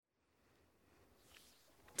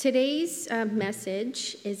Today's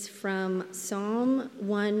message is from Psalm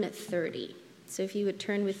 130. So if you would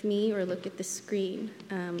turn with me or look at the screen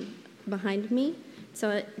behind me. So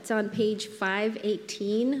it's on page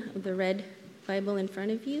 518 of the red Bible in front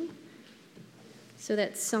of you. So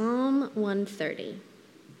that's Psalm 130.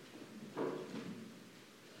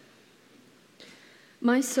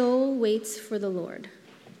 My soul waits for the Lord.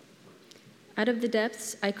 Out of the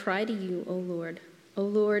depths I cry to you, O Lord. O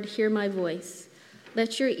Lord, hear my voice.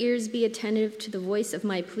 Let your ears be attentive to the voice of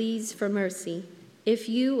my pleas for mercy. If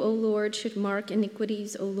you, O Lord, should mark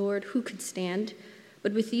iniquities, O Lord, who could stand?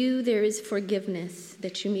 But with you there is forgiveness,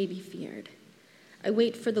 that you may be feared. I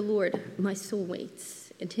wait for the Lord, my soul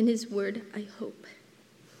waits, and in his word I hope.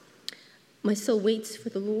 My soul waits for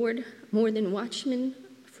the Lord more than watchmen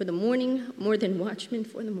for the morning, more than watchmen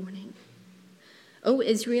for the morning. O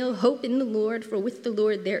Israel, hope in the Lord, for with the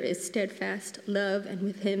Lord there is steadfast love, and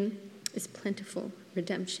with him is plentiful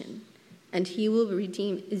redemption, and he will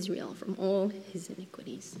redeem Israel from all his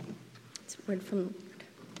iniquities. It's a word from the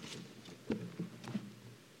Lord.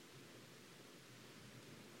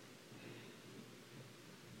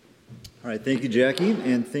 All right, thank you, Jackie,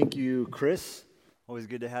 and thank you, Chris. Always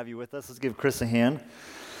good to have you with us. Let's give Chris a hand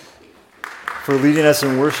for leading us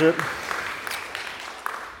in worship.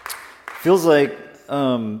 Feels like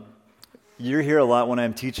you're here a lot when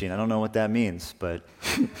I'm teaching. I don't know what that means, but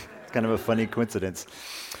it's kind of a funny coincidence.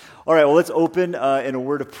 All right, well, let's open in a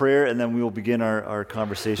word of prayer, and then we will begin our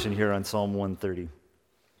conversation here on Psalm 130.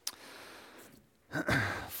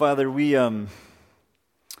 Father, we're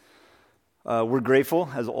grateful,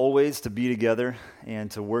 as always, to be together and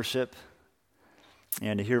to worship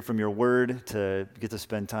and to hear from your word, to get to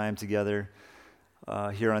spend time together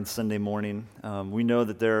here on Sunday morning. We know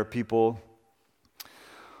that there are people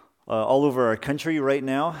all over our country right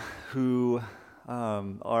now who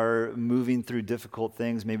are moving through difficult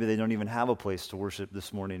things. Maybe they don't even have a place to worship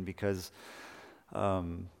this morning because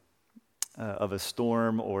of a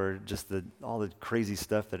storm or just all the crazy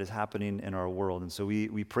stuff that is happening in our world. And so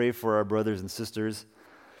we pray for our brothers and sisters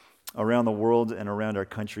around the world and around our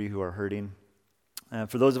country who are hurting. And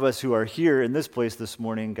for those of us who are here in this place this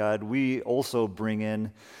morning, God, we also bring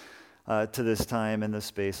in to this time and this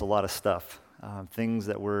space a lot of stuff, things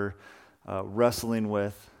that we're wrestling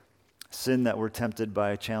with, sin that we're tempted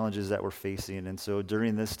by, challenges that we're facing. And so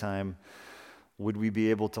during this time, would we be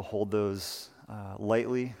able to hold those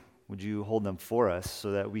lightly? Would you hold them for us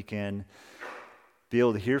so that we can be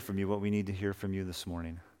able to hear from you what we need to hear from you this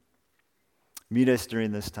morning? Meet us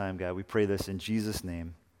during this time, God. We pray this in Jesus'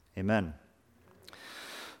 name. Amen.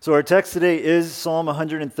 So our text today is Psalm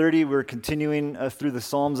 130. We're continuing through the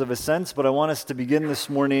Psalms of Ascents, but I want us to begin this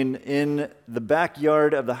morning in the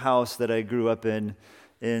backyard of the house that I grew up in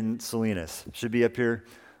Salinas. It should be up here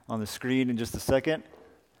on the screen in just a second.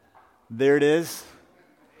 There it is.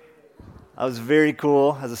 I was very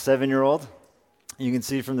cool as a 7-year-old. You can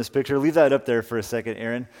see from this picture. Leave that up there for a second,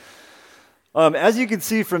 Aaron. As you can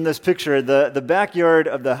see from this picture, the backyard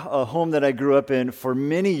of the home that I grew up in for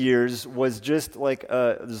many years was just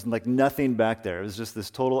there's like nothing back there. It was just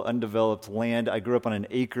this total undeveloped land. I grew up on an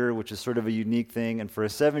acre, which is sort of a unique thing. And for a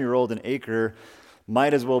 7-year-old, an acre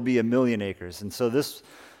might as well be 1,000,000 acres. And so this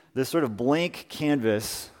sort of blank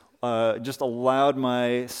canvas just allowed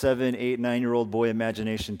my 7, 8, 9-year-old boy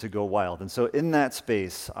imagination to go wild. And so in that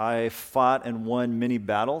space, I fought and won many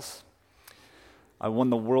battles. I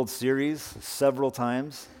won the World Series several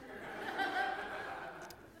times.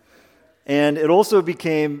 And it also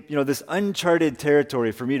became, this uncharted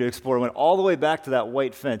territory for me to explore. I went all the way back to that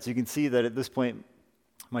white fence. You can see that at this point,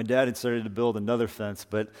 my dad had started to build another fence,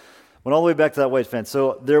 but went all the way back to that white fence.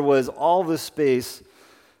 So there was all this space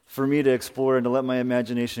for me to explore and to let my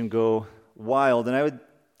imagination go wild. And I would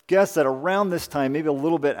guess that around this time, maybe a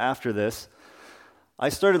little bit after this, I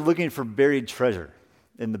started looking for buried treasure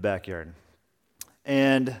in the backyard.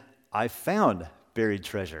 And I found buried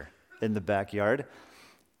treasure in the backyard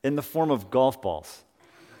in the form of golf balls.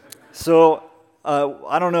 So,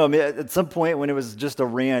 I don't know, at some point when it was just a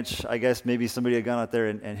ranch, I guess maybe somebody had gone out there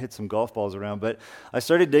and hit some golf balls around. But I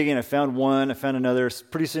started digging, I found one, I found another.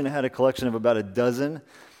 Pretty soon I had a collection of about a dozen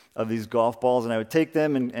of these golf balls, and I would take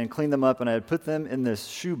them and clean them up, and I would put them in this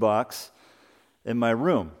shoebox in my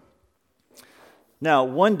room. Now,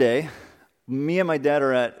 one day, me and my dad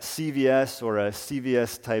are at CVS or a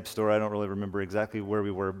CVS type store. I don't really remember exactly where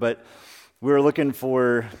we were, but we were looking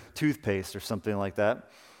for toothpaste or something like that.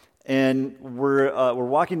 And we're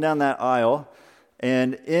walking down that aisle,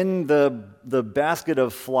 and in the basket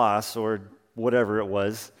of floss or whatever it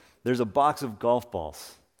was, there's a box of golf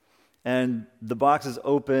balls. And the box is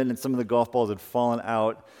open, and some of the golf balls had fallen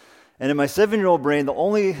out. And in my 7-year-old brain, the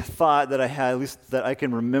only thought that I had, at least that I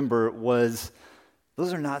can remember, was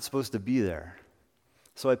those are not supposed to be there.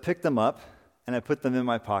 So I picked them up and I put them in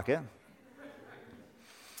my pocket.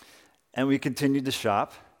 And we continued to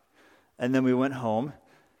shop. And then we went home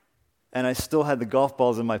and I still had the golf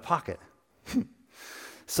balls in my pocket.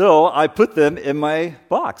 So I put them in my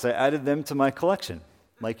box. I added them to my collection,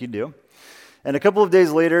 like you do. And a couple of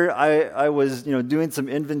days later, I was doing some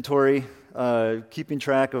inventory, keeping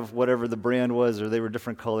track of whatever the brand was, or they were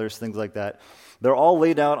different colors, things like that. They're all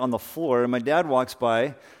laid out on the floor, and my dad walks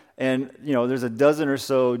by, and there's a dozen or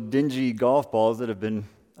so dingy golf balls that have been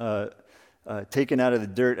taken out of the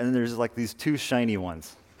dirt, and then there's like these 2 shiny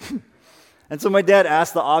ones. And so my dad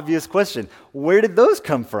asked the obvious question, where did those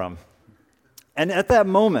come from? And at that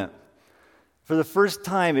moment, for the first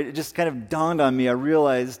time, it just kind of dawned on me. I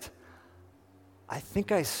realized, I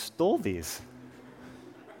think I stole these.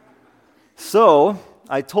 So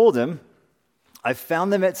I told him, I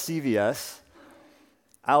found them at CVS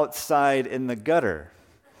outside in the gutter,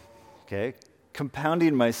 okay,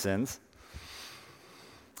 compounding my sins.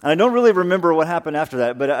 And I don't really remember what happened after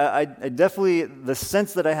that, but I definitely, the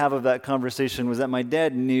sense that I have of that conversation was that my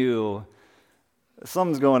dad knew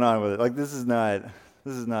something's going on with it. Like, this is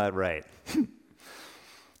not right.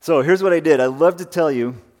 So here's what I did. I'd love to tell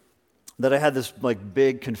you that I had this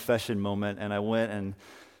big confession moment, and I went and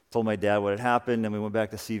told my dad what had happened, and we went back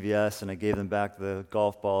to CVS, and I gave them back the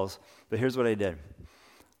golf balls. But here's what I did.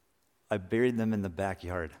 I buried them in the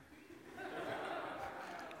backyard.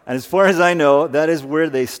 And as far as I know, that is where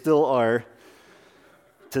they still are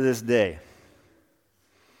to this day.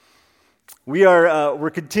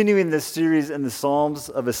 We're continuing this series in the Psalms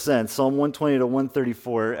of Ascent, Psalm 120 to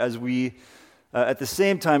 134, as we, at the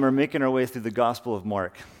same time, are making our way through the Gospel of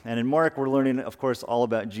Mark. And in Mark, we're learning, of course, all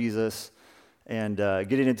about Jesus and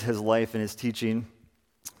getting into his life and his teaching.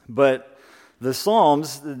 But the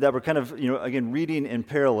Psalms that we're kind of, again, reading in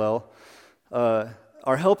parallel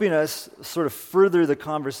are helping us sort of further the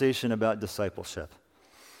conversation about discipleship.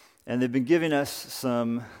 And they've been giving us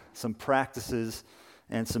some practices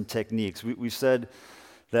and some techniques. We've said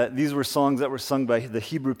that these were songs that were sung by the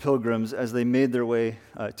Hebrew pilgrims as they made their way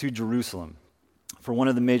to Jerusalem for one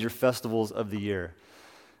of the major festivals of the year.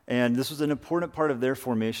 And this was an important part of their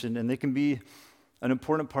formation, and they can be an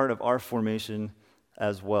important part of our formation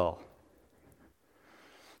as well.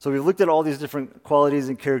 So we've looked at all these different qualities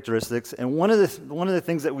and characteristics, and one of the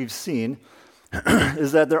things that we've seen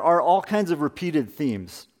is that there are all kinds of repeated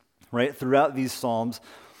themes, right, throughout these Psalms.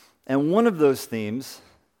 And one of those themes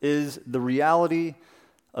is the reality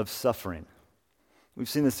of suffering. We've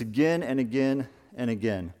seen this again and again and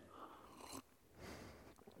again.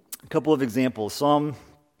 A couple of examples. Psalm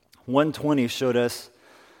 120 showed us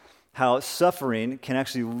how suffering can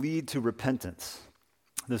actually lead to repentance.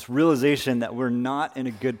 This realization that we're not in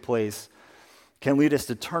a good place can lead us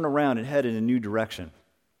to turn around and head in a new direction.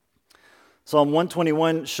 Psalm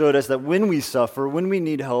 121 showed us that when we suffer, when we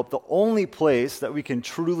need help, the only place that we can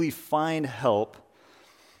truly find help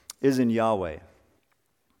is in Yahweh.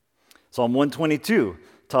 Psalm 122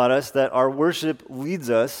 taught us that our worship leads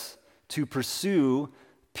us to pursue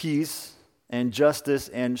peace and justice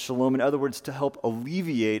and shalom. In other words, to help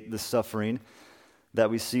alleviate the suffering that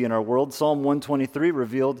we see in our world. Psalm 123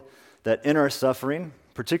 revealed that in our suffering,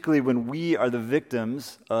 particularly when we are the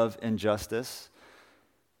victims of injustice,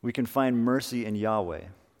 we can find mercy in Yahweh.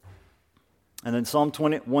 And then Psalm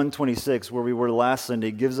 126, where we were last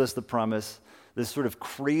Sunday, gives us the promise, this sort of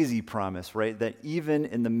crazy promise, right? That even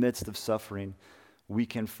in the midst of suffering, we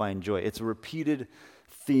can find joy. It's a repeated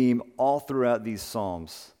theme all throughout these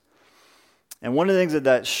Psalms. And one of the things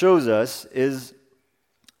that shows us is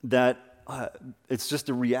that it's just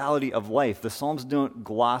a reality of life. The Psalms don't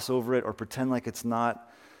gloss over it or pretend like it's not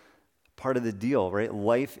part of the deal, right?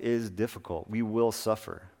 Life is difficult. We will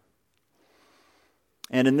suffer.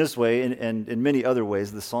 And in this way, and in many other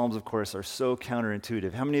ways, the Psalms, of course, are so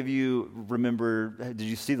counterintuitive. How many of you remember, did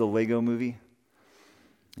you see the Lego movie?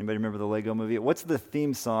 Anybody remember the Lego movie? What's the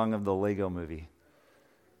theme song of the Lego movie?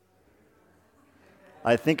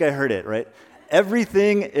 I think I heard it, right?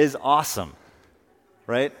 Everything is awesome,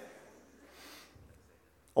 right?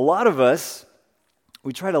 A lot of us,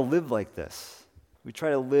 we try to live like this. We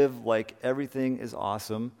try to live like everything is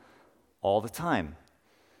awesome all the time.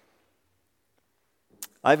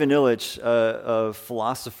 Ivan Illich, a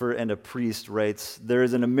philosopher and a priest, writes, "There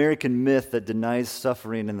is an American myth that denies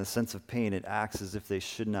suffering and the sense of pain. It acts as if they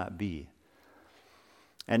should not be."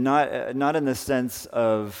 And not in the sense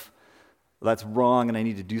of, that's wrong and I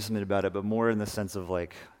need to do something about it, but more in the sense of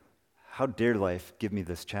like, how dare life give me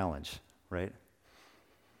this challenge, right?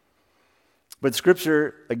 But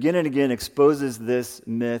Scripture, again and again, exposes this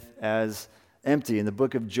myth as empty. In the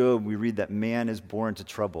book of Job, we read that man is born to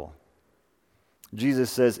trouble.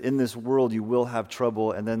 Jesus says, in this world you will have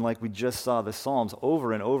trouble. And then, like we just saw, the Psalms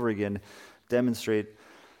over and over again demonstrate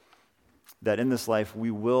that in this life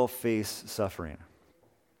we will face suffering.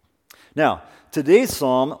 Now, today's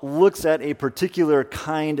psalm looks at a particular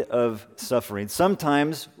kind of suffering.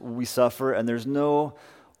 Sometimes we suffer and there's no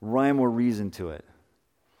rhyme or reason to it.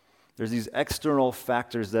 There's these external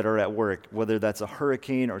factors that are at work, whether that's a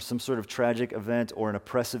hurricane or some sort of tragic event or an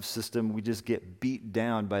oppressive system. We just get beat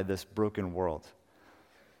down by this broken world.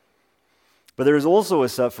 But there is also a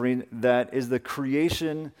suffering that is the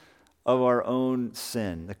creation of our own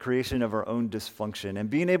sin, the creation of our own dysfunction. And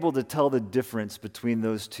being able to tell the difference between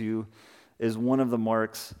those two is one of the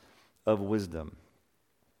marks of wisdom.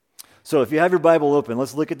 So if you have your Bible open,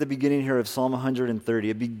 let's look at the beginning here of Psalm 130.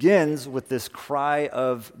 It begins with this cry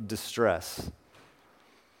of distress.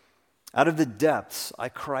 Out of the depths, I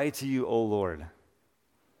cry to you, O Lord.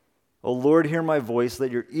 O Lord, hear my voice. Let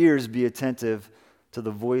your ears be attentive to the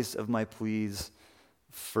voice of my pleas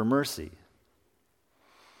for mercy.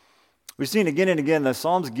 We've seen again and again the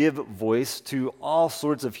Psalms give voice to all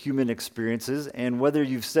sorts of human experiences, and whether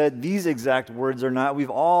you've said these exact words or not,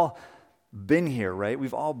 we've all been here, right?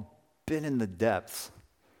 We've all been in the depths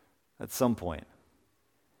at some point.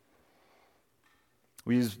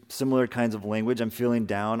 We use similar kinds of language. I'm feeling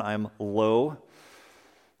down. I'm low.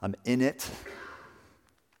 I'm in it.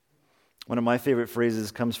 One of my favorite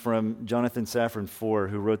phrases comes from Jonathan Safran Foer,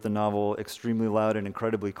 who wrote the novel Extremely Loud and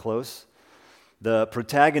Incredibly Close. The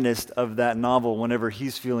protagonist of that novel, whenever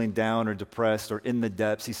he's feeling down or depressed or in the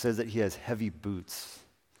depths, he says that he has heavy boots.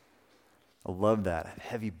 I love that,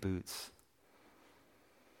 heavy boots.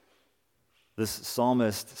 This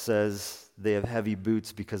psalmist says they have heavy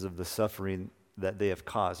boots because of the suffering that they have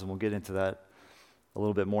caused, and we'll get into that a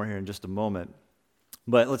little bit more here in just a moment.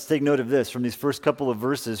 But let's take note of this from these first couple of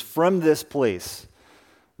verses. From this place,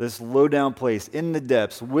 this low-down place, in the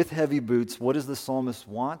depths, with heavy boots, what does the psalmist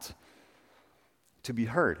want? To be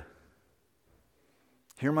heard.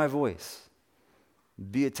 Hear my voice.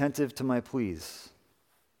 Be attentive to my pleas.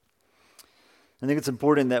 I think it's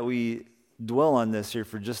important that we dwell on this here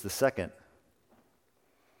for just a second.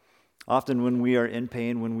 Often when we are in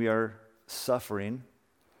pain, when we are suffering,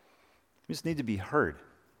 we just need to be heard.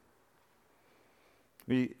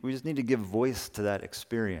 We just need to give voice to that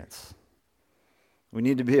experience. We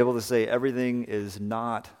need to be able to say everything is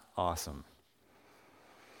not awesome.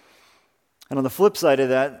 And on the flip side of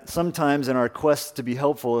that, sometimes in our quest to be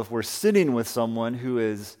helpful, if we're sitting with someone who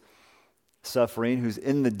is suffering, who's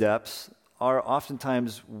in the depths,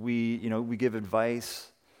 oftentimes we give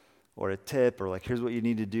advice or a tip or like, here's what you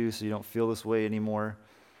need to do so you don't feel this way anymore.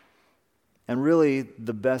 And really,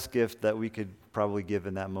 the best gift that we could probably give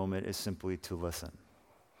in that moment is simply to listen,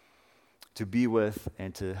 to be with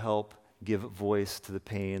and to help give voice to the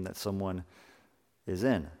pain that someone is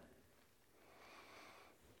in.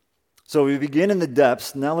 So we begin in the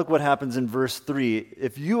depths. Now look what happens in verse 3.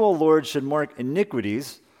 If you, O Lord, should mark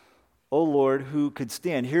iniquities, O Lord, who could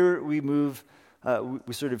stand? Here we move,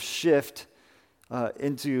 we sort of shift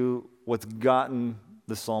into what's gotten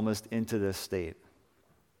the psalmist into this state.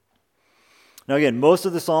 Now again, most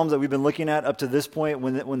of the Psalms that we've been looking at up to this point,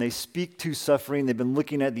 when they speak to suffering, they've been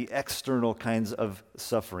looking at the external kinds of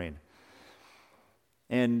suffering.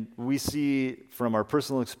 And we see from our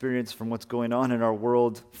personal experience, from what's going on in our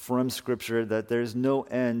world, from Scripture, that there's no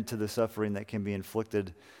end to the suffering that can be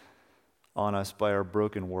inflicted on us by our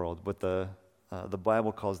broken world, what the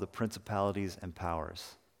Bible calls the principalities and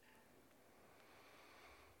powers.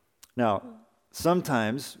 Now,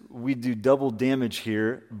 sometimes we do double damage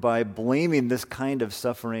here by blaming this kind of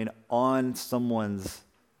suffering on someone's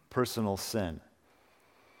personal sin.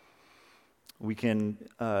 We can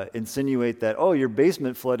insinuate that, oh, your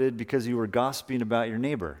basement flooded because you were gossiping about your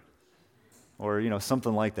neighbor, or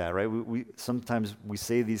something like that, right? We sometimes we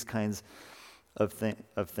say these kinds of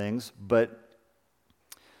things, but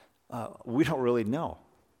we don't really know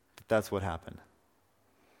that that's what happened.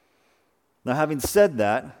 Now, having said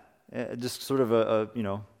that, just sort of a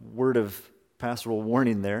word of pastoral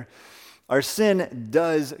warning there, our sin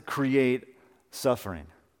does create suffering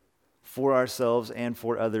for ourselves and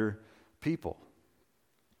for other people.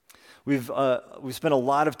 We've spent a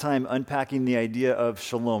lot of time unpacking the idea of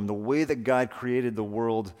shalom, the way that God created the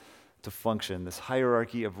world to function, this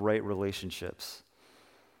hierarchy of right relationships.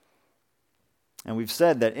 And we've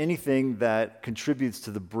said that anything that contributes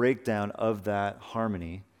to the breakdown of that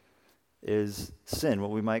harmony is sin,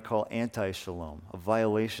 what we might call anti-shalom, a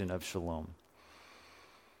violation of shalom.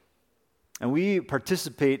 And we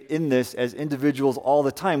participate in this as individuals all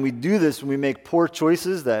the time. We do this when we make poor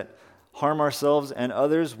choices that harm ourselves and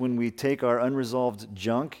others, when we take our unresolved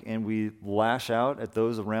junk and we lash out at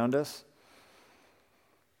those around us.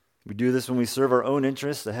 We do this when we serve our own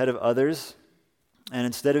interests ahead of others. And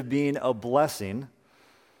instead of being a blessing,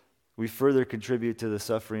 we further contribute to the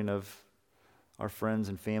suffering of our friends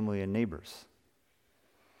and family and neighbors.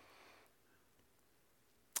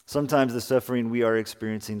 Sometimes the suffering we are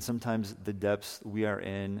experiencing, sometimes the depths we are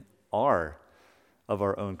in are of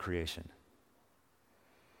our own creation.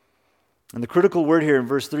 And the critical word here in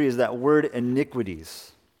verse 3 is that word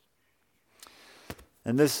iniquities.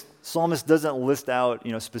 And this psalmist doesn't list out,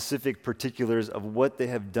 specific particulars of what they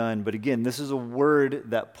have done, but again, this is a word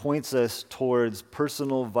that points us towards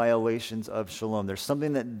personal violations of shalom. There's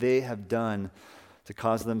something that they have done to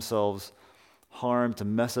cause themselves harm, to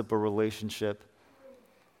mess up a relationship.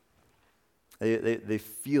 They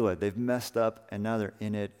feel it. They've messed up, and now they're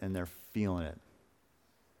in it, and they're feeling it.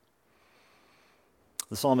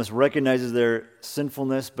 The psalmist recognizes their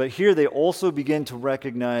sinfulness, but here they also begin to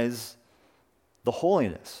recognize the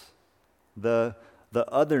holiness, the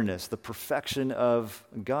otherness, the perfection of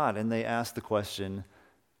God, and they ask the question,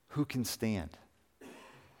 who can stand?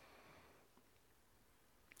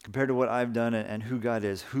 Compared to what I've done and who God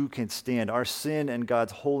is, who can stand? Our sin and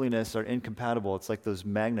God's holiness are incompatible. It's like those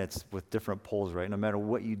magnets with different poles, right? No matter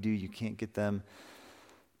what you do, you can't get them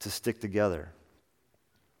to stick together.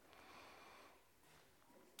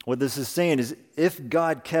 What this is saying is, if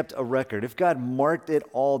God kept a record, if God marked it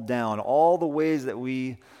all down, all the ways that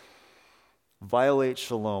we violate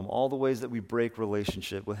shalom, all the ways that we break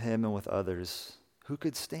relationship with Him and with others, who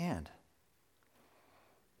could stand?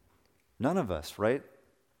 None of us, right?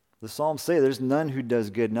 The Psalms say there's none who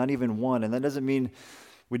does good, not even one. And that doesn't mean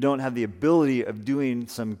we don't have the ability of doing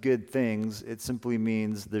some good things. It simply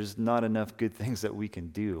means there's not enough good things that we can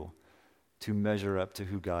do to measure up to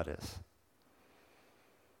who God is.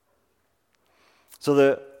 So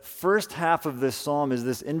the first half of this psalm is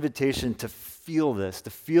this invitation to feel this,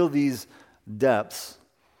 to feel these depths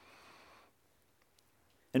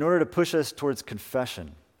in order to push us towards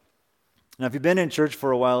confession. Now, if you've been in church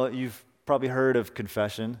for a while, you've probably heard of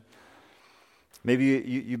confession. Maybe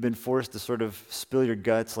you've been forced to sort of spill your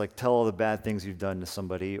guts, like tell all the bad things you've done to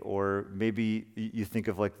somebody, or maybe you think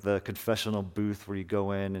of like the confessional booth where you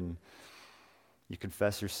go in and you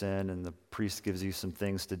confess your sin and the priest gives you some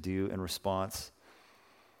things to do in response.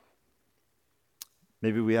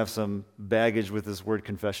 Maybe we have some baggage with this word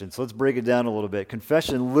confession. So let's break it down a little bit.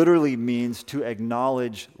 Confession literally means to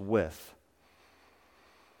acknowledge with.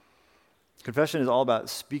 Confession is all about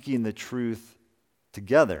speaking the truth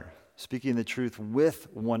together, speaking the truth with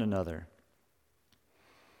one another.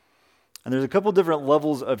 And there's a couple different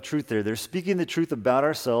levels of truth there. There's speaking the truth about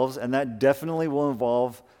ourselves, and that definitely will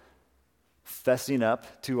involve fessing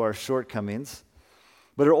up to our shortcomings.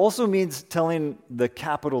 But it also means telling the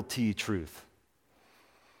capital T truth.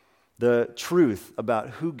 The truth about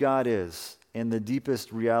who God is and the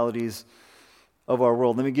deepest realities of our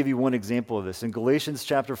world. Let me give you one example of this. In Galatians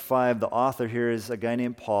chapter 5, the author here is a guy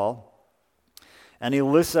named Paul, and he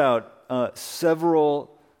lists out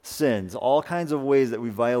several sins, all kinds of ways that we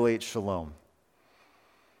violate shalom.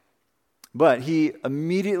 But he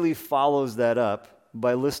immediately follows that up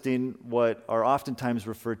by listing what are oftentimes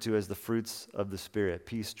referred to as the fruits of the Spirit: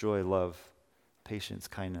 peace, joy, love, patience,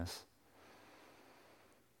 kindness.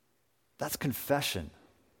 That's confession.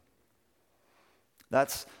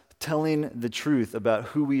 That's telling the truth about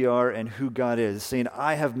who we are and who God is, saying,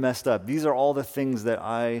 I have messed up. These are all the things that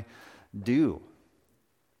I do.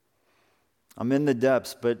 I'm in the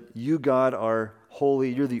depths, but you, God, are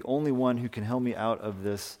holy. You're the only one who can help me out of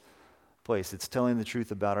this place. It's telling the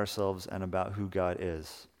truth about ourselves and about who God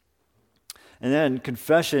is. And then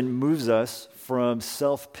confession moves us from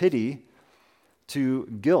self-pity to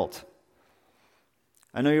guilt.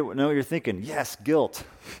 I know what you're thinking. Yes, guilt.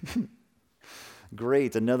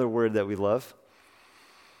 Great, another word that we love.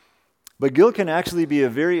 But guilt can actually be a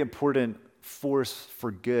very important force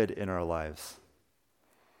for good in our lives.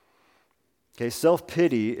 Okay,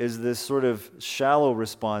 self-pity is this sort of shallow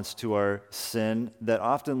response to our sin that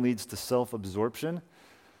often leads to self-absorption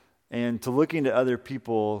and to looking to other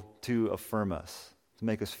people to affirm us, to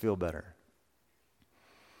make us feel better.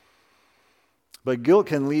 But guilt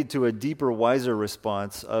can lead to a deeper, wiser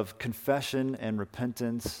response of confession and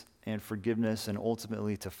repentance and forgiveness and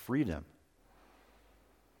ultimately to freedom.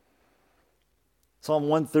 Psalm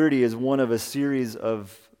 130 is one of a series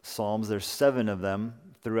of psalms. There's 7 of them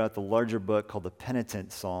throughout the larger book called the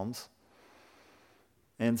Penitent Psalms.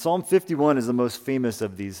 And Psalm 51 is the most famous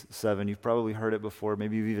of these 7. You've probably heard it before.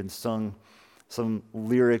 Maybe you've even sung some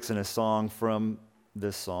lyrics in a song from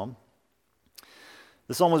this psalm.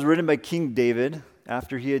 The psalm was written by King David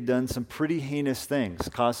after he had done some pretty heinous things,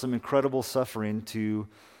 caused some incredible suffering to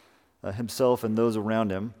himself and those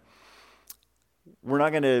around him. We're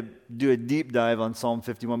not going to do a deep dive on Psalm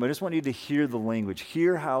 51, but I just want you to hear the language.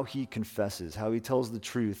 Hear how he confesses, how he tells the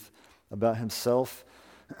truth about himself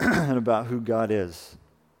and about who God is.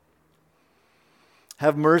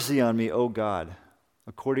 Have mercy on me, O God,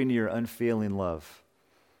 according to your unfailing love.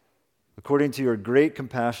 According to your great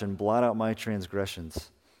compassion, blot out my transgressions.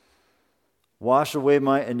 Wash away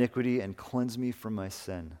my iniquity and cleanse me from my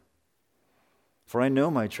sin. For I know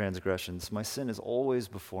my transgressions, my sin is always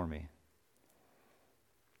before me.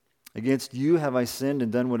 Against you have I sinned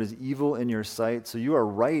and done what is evil in your sight, so you are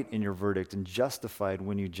right in your verdict and justified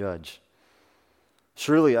when you judge.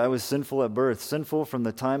 Surely I was sinful at birth, sinful from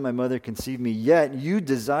the time my mother conceived me, yet you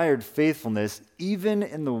desired faithfulness even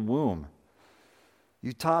in the womb.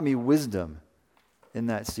 You taught me wisdom in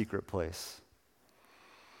that secret place.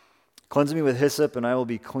 Cleanse me with hyssop, and I will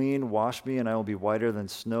be clean. Wash me, and I will be whiter than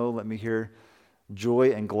snow. Let me hear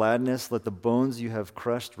joy and gladness. Let the bones you have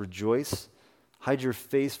crushed rejoice. Hide your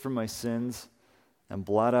face from my sins, and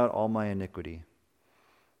blot out all my iniquity.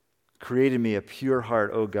 Create in me a pure heart,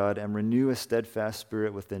 O God, and renew a steadfast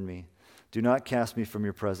spirit within me. Do not cast me from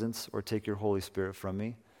your presence, or take your Holy Spirit from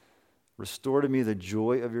me. Restore to me the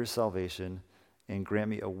joy of your salvation, and grant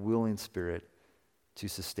me a willing spirit to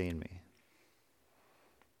sustain me.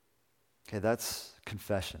 Okay, that's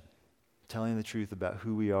confession. Telling the truth about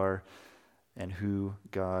who we are and who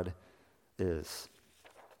God is.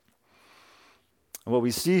 And what we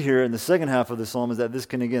see here in the second half of the psalm is that this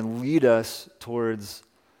can again lead us towards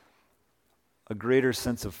a greater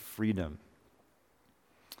sense of freedom.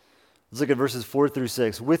 Let's look at verses 4 through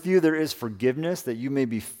 6. With you there is forgiveness that you may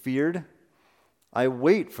be feared. I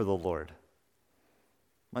wait for the Lord.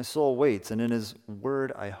 My soul waits, and in his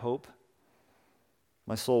word I hope.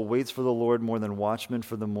 My soul waits for the Lord more than watchmen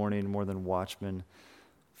for the morning, more than watchmen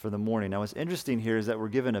for the morning. Now what's interesting here is that we're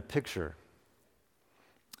given a picture,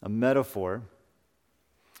 a metaphor,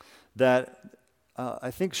 that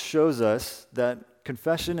I think shows us that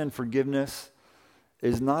confession and forgiveness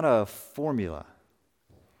is not a formula.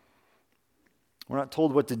 We're not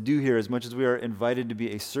told what to do here as much as we are invited to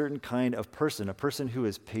be a certain kind of person, a person who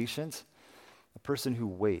is patient, a person who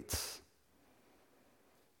waits,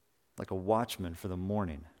 like a watchman for the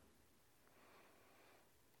morning.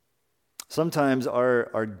 Sometimes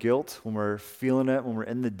our guilt, when we're feeling it, when we're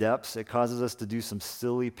in the depths, it causes us to do some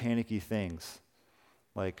silly, panicky things,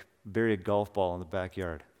 like bury a golf ball in the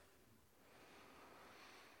backyard.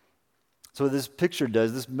 So what this picture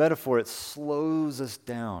does, this metaphor, it slows us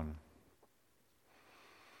down.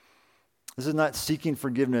 This is not seeking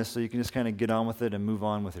forgiveness so you can just kind of get on with it and move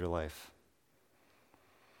on with your life.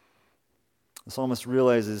 The psalmist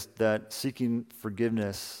realizes that seeking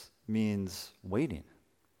forgiveness means waiting.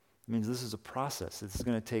 It means this is a process. It's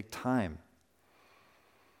going to take time.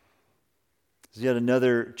 There's yet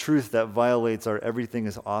another truth that violates our everything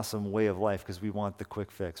is awesome way of life because we want the quick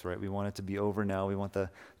fix, right? We want it to be over now. We want the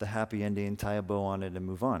happy ending, tie a bow on it, and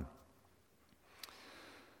move on.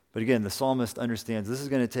 But again, the psalmist understands this is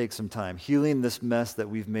going to take some time. Healing this mess that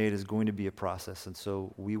we've made is going to be a process, and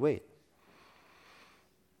so we wait.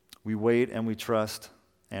 We wait and we trust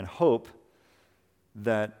and hope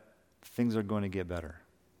that things are going to get better.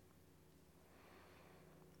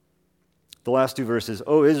 The last two verses,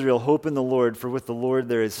 O Israel, hope in the Lord, for with the Lord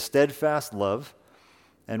there is steadfast love,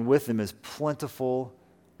 and with him is plentiful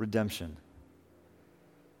redemption.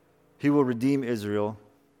 He will redeem Israel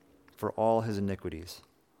for all his iniquities.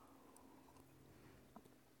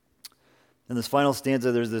 In this final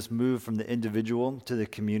stanza, there's this move from the individual to the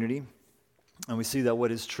community. And we see that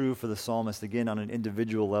what is true for the psalmist, again, on an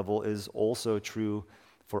individual level, is also true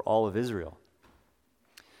for all of Israel.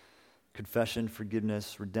 Confession,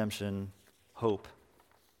 forgiveness, redemption, hope.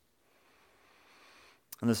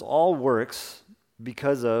 And this all works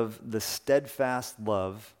because of the steadfast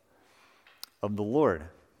love of the Lord.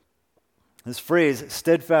 This phrase,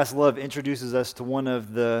 steadfast love, introduces us to one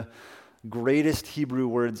of the greatest Hebrew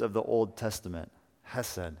words of the Old Testament,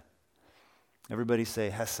 hesed. Everybody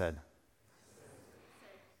say hesed.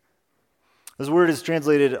 This word is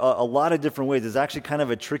translated a lot of different ways. It's actually kind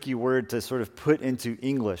of a tricky word to sort of put into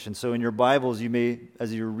English. And so in your Bibles, you may,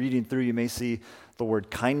 as you're reading through, you may see the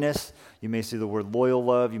word kindness, you may see the word loyal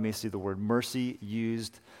love, you may see the word mercy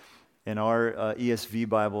used. In our ESV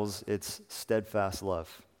Bibles, it's steadfast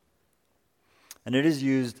love. And it is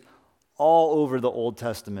used all over the Old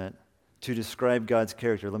Testament to describe God's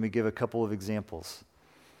character. Let me give a couple of examples.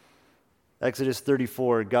 Exodus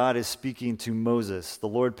 34, God is speaking to Moses. The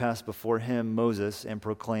Lord passed before him, Moses, and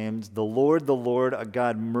proclaimed, the Lord, a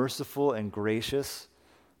God merciful and gracious,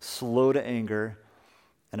 slow to anger,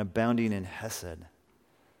 and abounding in hesed,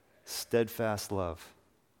 steadfast love.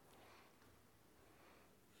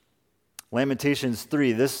 Lamentations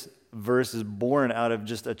 3, this verse is born out of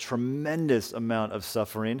just a tremendous amount of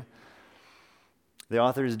suffering. The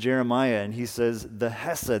author is Jeremiah, and he says, the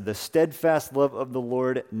hesed, the steadfast love of the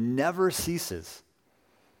Lord never ceases.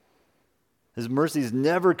 His mercies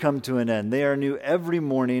never come to an end. They are new every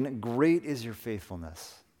morning. Great is your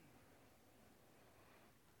faithfulness.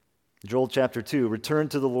 Joel chapter 2, return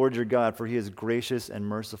to the Lord your God, for he is gracious and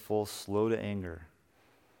merciful, slow to anger,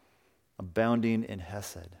 abounding in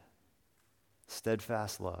hesed,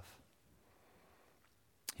 steadfast love.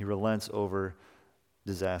 He relents over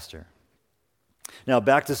disaster. Now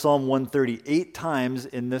back to Psalm 130. 8 times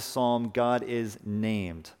in this psalm, God is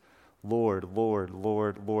named. Lord, Lord,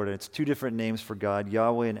 Lord, Lord. And it's 2 different names for God,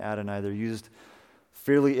 Yahweh and Adonai. They're used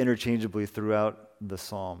fairly interchangeably throughout the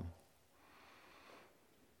psalm.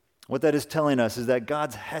 What that is telling us is that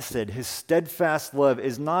God's hesed, his steadfast love,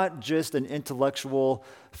 is not just an intellectual,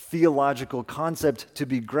 theological concept to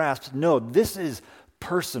be grasped. No, this is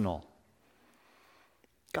personal.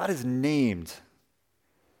 God is named.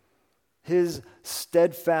 His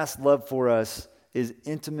steadfast love for us is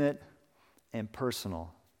intimate and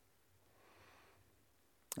personal.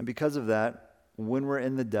 And because of that, when we're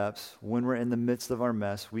in the depths, when we're in the midst of our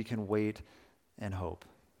mess, we can wait and hope.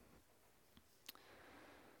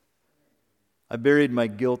 I buried my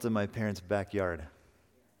guilt in my parents' backyard.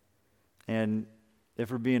 And if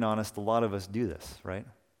we're being honest, a lot of us do this, right?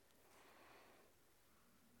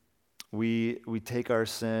 We take our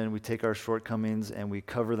sin, we take our shortcomings, and we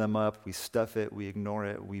cover them up, we stuff it, we ignore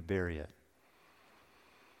it, we bury it.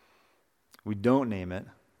 We don't name it.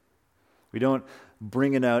 We don't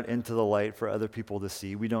bring it out into the light for other people to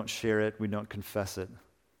see. We don't share it, we don't confess it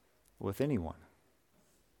with anyone.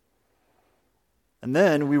 And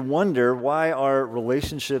then we wonder why our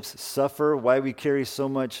relationships suffer, why we carry so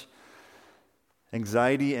much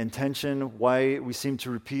anxiety and tension, why we seem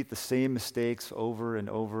to repeat the same mistakes over and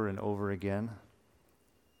over and over again.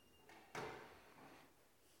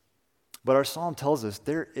 But our psalm tells us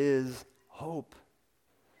there is hope.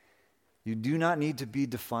 You do not need to be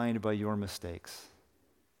defined by your mistakes.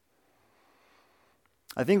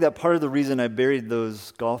 I think that part of the reason I buried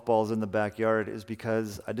those golf balls in the backyard is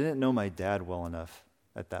because I didn't know my dad well enough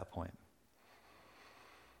at that point.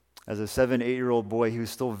 As a 7, 8-year-old boy, he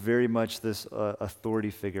was still very much this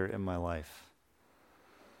authority figure in my life.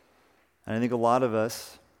 And I think a lot of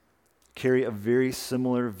us carry a very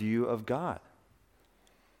similar view of God.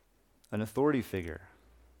 An authority figure.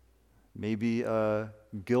 Maybe a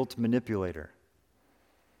guilt manipulator.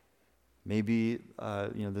 Maybe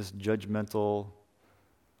this judgmental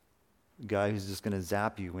guy who's just going to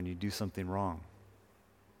zap you when you do something wrong.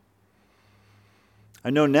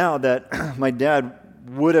 I know now that my dad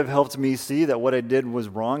would have helped me see that what I did was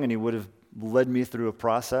wrong, and he would have led me through a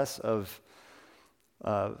process of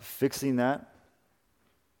fixing that.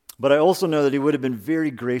 But I also know that he would have been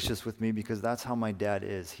very gracious with me because that's how my dad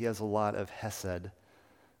is. He has a lot of hesed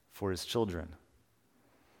for his children.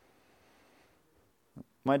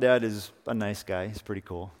 My dad is a nice guy. He's pretty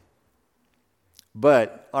cool.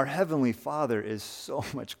 But our Heavenly Father is so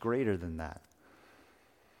much greater than that.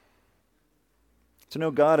 To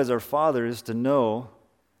know God as our Father is to know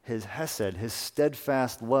his hesed, his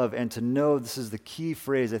steadfast love, and to know, this is the key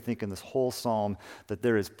phrase I think in this whole psalm, that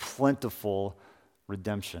there is plentiful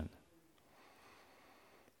redemption.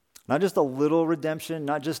 Not just a little redemption,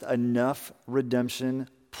 not just enough redemption,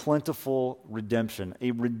 plentiful redemption,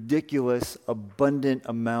 a ridiculous, abundant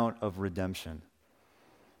amount of redemption.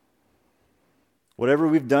 Whatever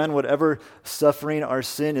we've done, whatever suffering our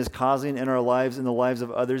sin is causing in our lives, in the lives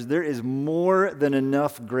of others, there is more than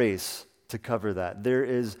enough grace to cover that. There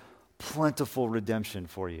is plentiful redemption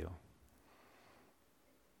for you.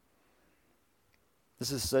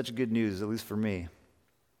 This is such good news, at least for me.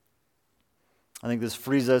 I think this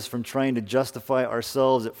frees us from trying to justify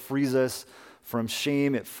ourselves. It frees us from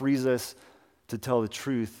shame. It frees us to tell the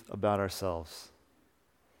truth about ourselves.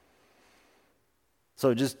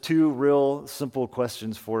 So just 2 real simple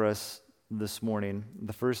questions for us this morning.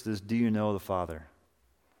 The first is, do you know the Father?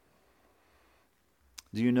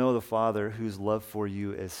 Do you know the Father whose love for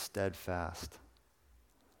you is steadfast?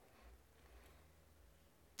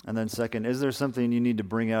 And then second, is there something you need to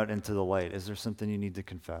bring out into the light? Is there something you need to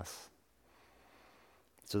confess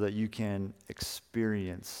so that you can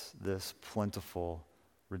experience this plentiful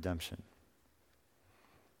redemption?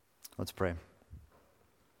 Let's pray.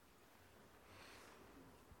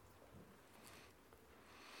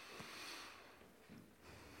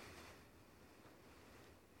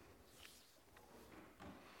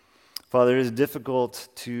 Father, it is difficult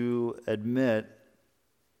to admit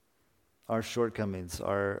our shortcomings,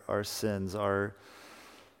 our sins, our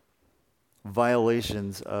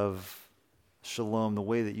violations of shalom, the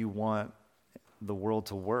way that you want the world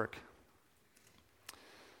to work.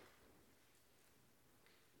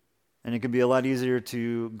 And it can be a lot easier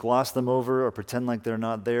to gloss them over or pretend like they're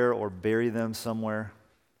not there or bury them somewhere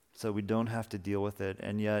so we don't have to deal with it.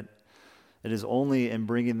 And yet, it is only in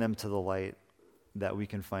bringing them to the light that we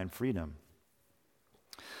can find freedom.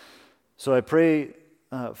 So I pray,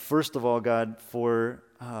 first of all, God, for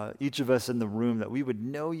each of us in the room, that we would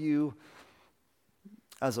know you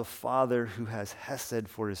as a father who has hesed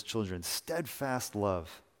for his children, steadfast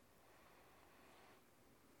love.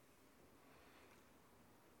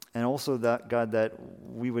 And also that, God, that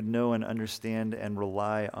we would know and understand and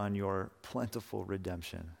rely on your plentiful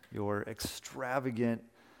redemption, your extravagant,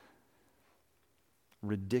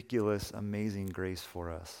 ridiculous, amazing grace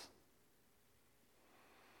for us.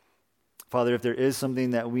 Father, if there is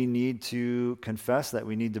something that we need to confess, that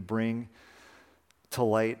we need to bring to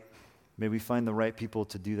light, may we find the right people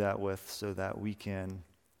to do that with so that we can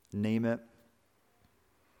name it,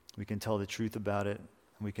 we can tell the truth about it,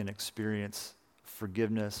 and we can experience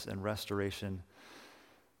forgiveness and restoration,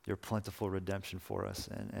 your plentiful redemption for us,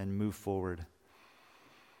 and move forward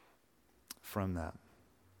from that.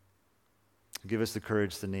 Give us the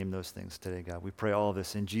courage to name those things today, God. We pray all of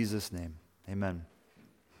this in Jesus' name. Amen.